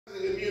the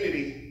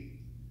community,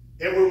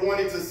 and we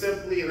wanted to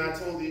simply, and I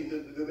told the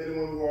men and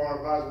women who are on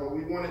advisory board,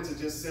 we wanted to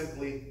just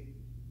simply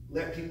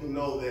let people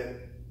know that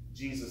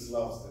Jesus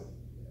loves them.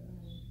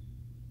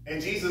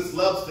 And Jesus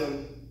loves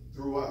them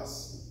through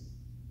us.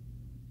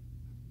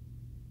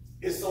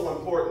 It's so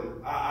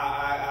important.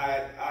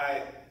 I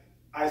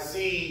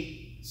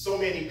see so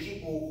many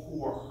people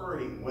who are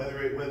hurting,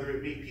 whether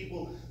it be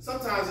people,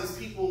 sometimes it's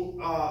people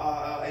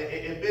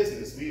in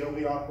business.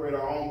 We operate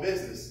our own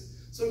business.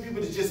 Some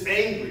people are just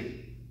angry.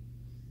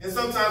 And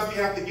sometimes we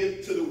have to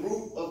get to the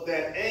root of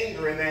that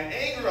anger. And that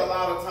anger, a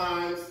lot of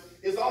times,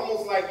 is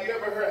almost like, you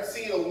ever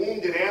seen a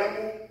wounded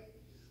animal?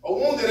 A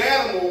wounded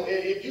animal,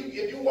 if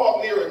you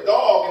walk near a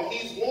dog and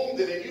he's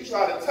wounded and you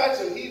try to touch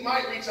him, he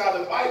might reach out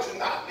and bite you,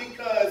 not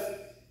because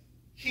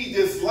he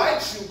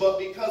dislikes you, but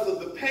because of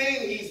the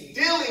pain he's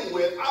dealing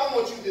with. I don't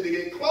want you to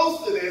get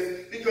close to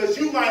this because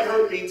you might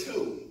hurt me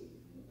too.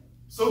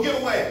 So get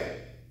away.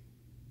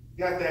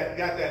 Got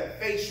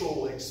that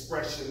facial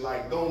expression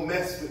like, don't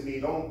mess with me,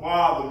 don't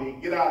bother me,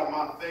 get out of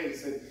my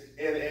face. And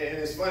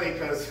it's funny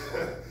because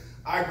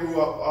I grew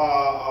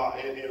up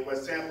in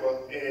West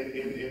Tampa,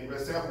 and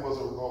West Tampa was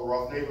a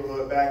rough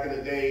neighborhood back in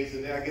the days,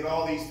 and then I get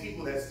all these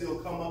people that still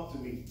come up to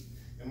me.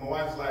 And my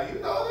wife's like, you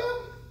know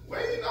him?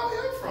 Where do you know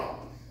him from?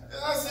 And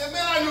I said,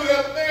 man, I knew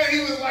that man,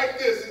 he was like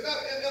this.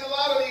 And a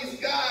lot of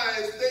these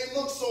guys, they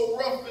look so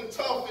rough and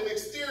tough and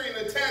exterior,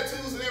 and the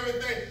tattoos and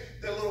everything.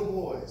 They're little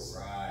boys.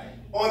 Right.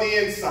 On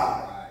the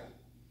inside. Right.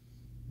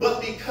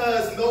 But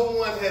because no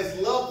one has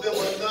loved them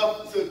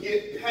enough to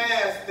get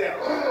past that,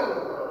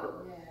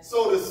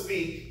 so to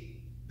speak,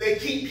 they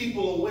keep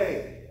people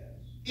away.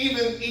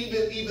 Even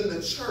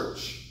the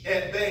church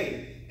at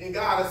bay. And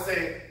God is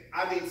saying,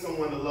 I need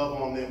someone to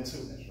love on them too.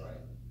 That's right.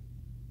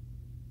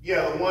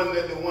 Yeah, the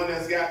one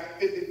that's got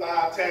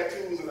 55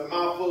 tattoos and a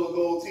mouth full of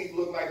gold teeth,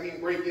 look like he's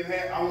breaking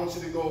half. I want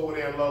you to go over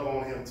there and love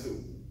on him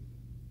too.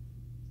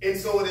 And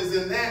so it is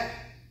in that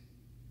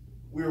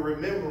we're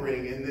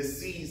remembering in this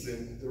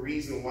season the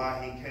reason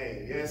why he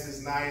came. Yes,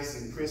 it's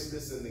nice and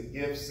Christmas and the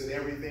gifts and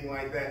everything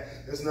like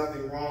that. There's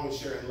nothing wrong with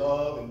sharing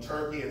love and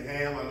turkey and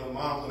ham. I know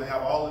mom's going to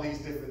have all of these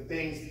different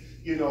things,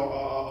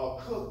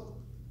 cooked.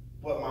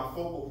 But my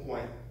focal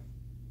point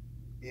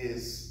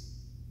is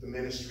the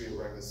ministry of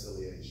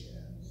reconciliation.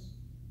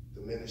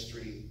 The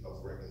ministry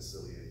of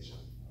reconciliation.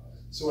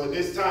 So at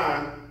this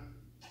time,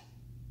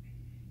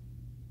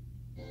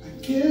 I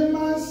give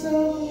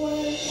myself away. I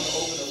want to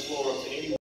open the floor up to